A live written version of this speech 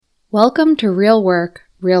Welcome to Real Work,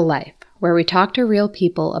 Real Life, where we talk to real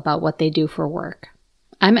people about what they do for work.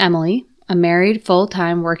 I'm Emily, a married,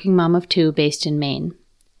 full-time working mom of two based in Maine.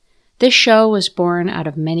 This show was born out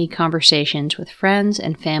of many conversations with friends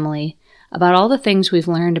and family about all the things we've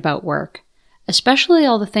learned about work, especially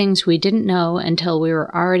all the things we didn't know until we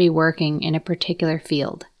were already working in a particular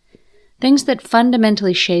field. Things that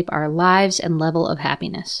fundamentally shape our lives and level of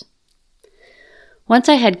happiness. Once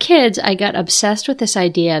I had kids, I got obsessed with this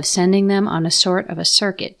idea of sending them on a sort of a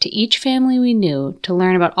circuit to each family we knew to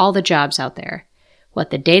learn about all the jobs out there, what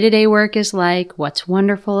the day-to-day work is like, what's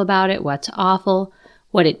wonderful about it, what's awful,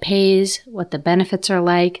 what it pays, what the benefits are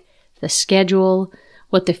like, the schedule,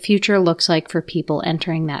 what the future looks like for people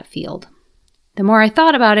entering that field. The more I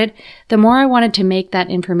thought about it, the more I wanted to make that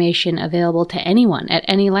information available to anyone at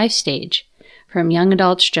any life stage, from young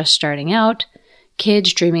adults just starting out,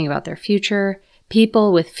 kids dreaming about their future,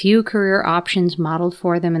 people with few career options modeled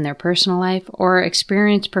for them in their personal life, or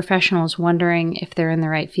experienced professionals wondering if they're in the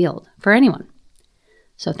right field, for anyone.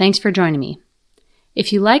 So thanks for joining me.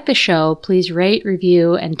 If you like the show, please rate,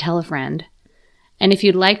 review, and tell a friend. And if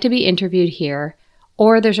you'd like to be interviewed here,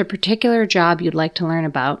 or there's a particular job you'd like to learn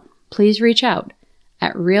about, please reach out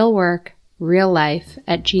at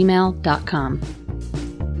realworkreallife@gmail.com.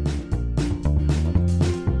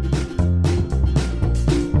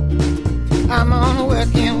 I'm on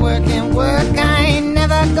working, work. I ain't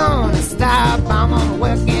never gonna stop. I'm on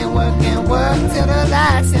working, work till the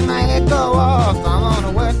lights in my head go off. I'm